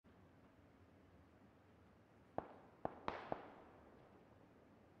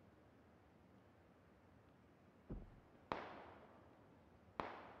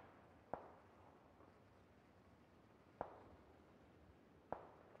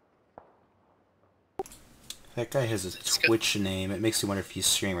That guy has a Twitch name. It makes me wonder if he's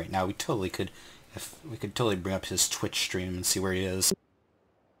streaming right now. We totally could, if we could totally bring up his Twitch stream and see where he is.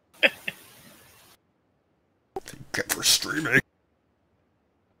 Get for streaming.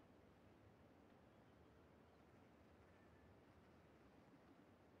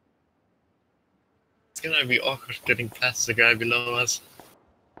 It's gonna be awkward getting past the guy below us.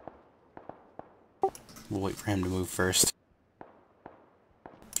 We'll wait for him to move first.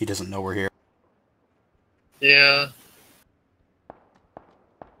 He doesn't know we're here. Yeah.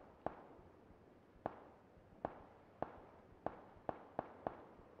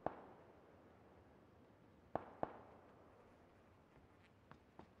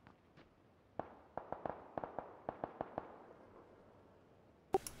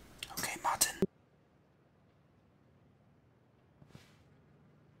 Okay, Martin.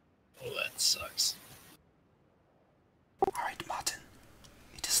 Oh, that sucks. Alright, Martin.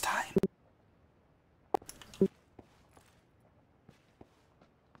 It is time.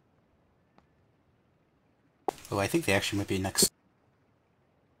 Oh, I think they actually might be next.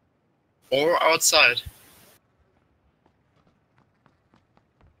 Or outside.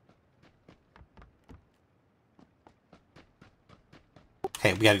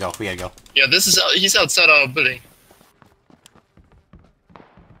 Okay, we gotta go, we gotta go. Yeah, this is he's outside our building.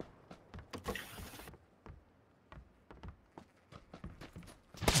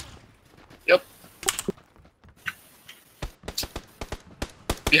 Yep.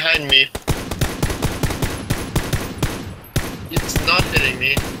 Behind me. He's not hitting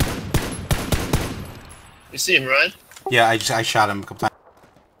me. You see him, right? Yeah, I shot him a couple times.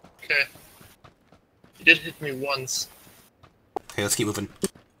 Okay. He did hit me once. Okay, let's keep moving.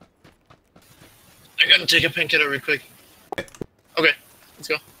 I gotta take a painkiller real quick. Okay, let's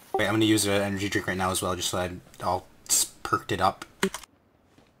go. Wait, I'm gonna use an energy drink right now as well, just so I'll perked it up.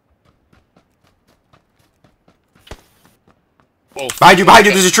 Oh, behind you,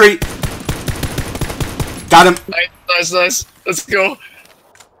 there's a tree! Got him! Nice, nice. Let's go.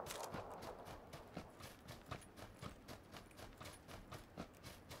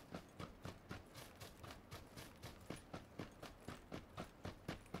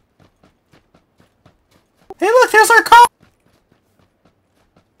 Hey look, there's our car!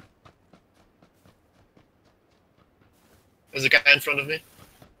 There's a guy in front of me.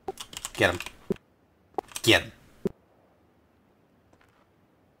 Get him. Get him.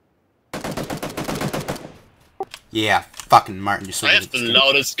 Yeah, fucking Martin, you're so I good have at the this.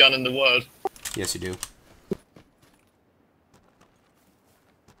 loudest gun in the world. Yes, you do.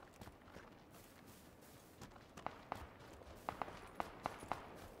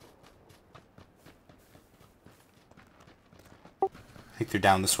 I think they're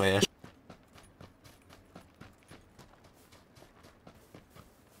down this way-ish.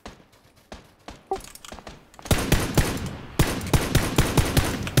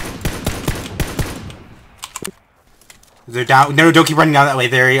 They're down. No, don't keep running down that way.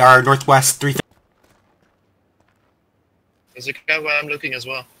 They are northwest 3. There's a guy where I'm looking as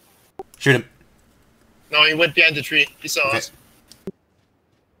well. Shoot him. No, he went behind the tree. He saw Okay. us.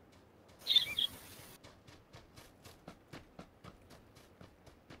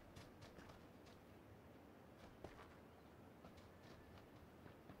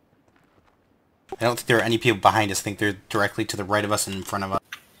 I don't think there are any people behind us. I think they're directly to the right of us and in front of us.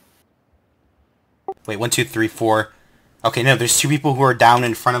 Wait, 1, 2, 3, 4. Okay, no, there's 2 people who are down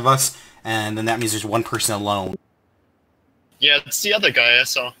in front of us, and then that means there's 1 person alone. Yeah, it's the other guy I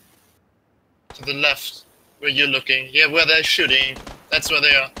saw. To the left, where you're looking. Yeah, where they're shooting. That's where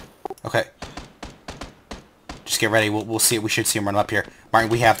they are. Okay. Just get ready. We'll see it. We should see him run up here. Martin,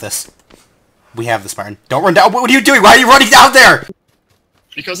 we have this. We have this, Martin. Don't run down. What are you doing? Why are you running down there?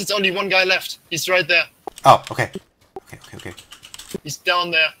 Because it's only one guy left. He's right there. Oh, okay. Okay. He's down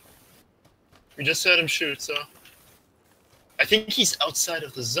there. We just heard him shoot, so... I think he's outside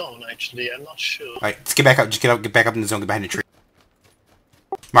of the zone, actually. I'm not sure. Alright, let's get back up. Just get back up in the zone. Get behind the tree.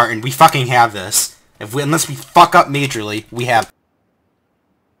 Martin, we fucking have this. Unless we fuck up majorly, we have...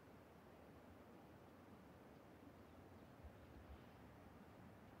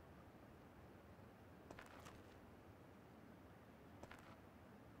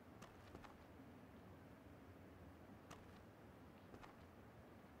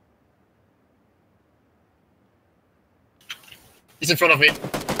 He's in front of me.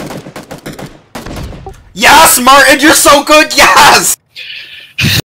 Yes, Martin, you're so good. Yes.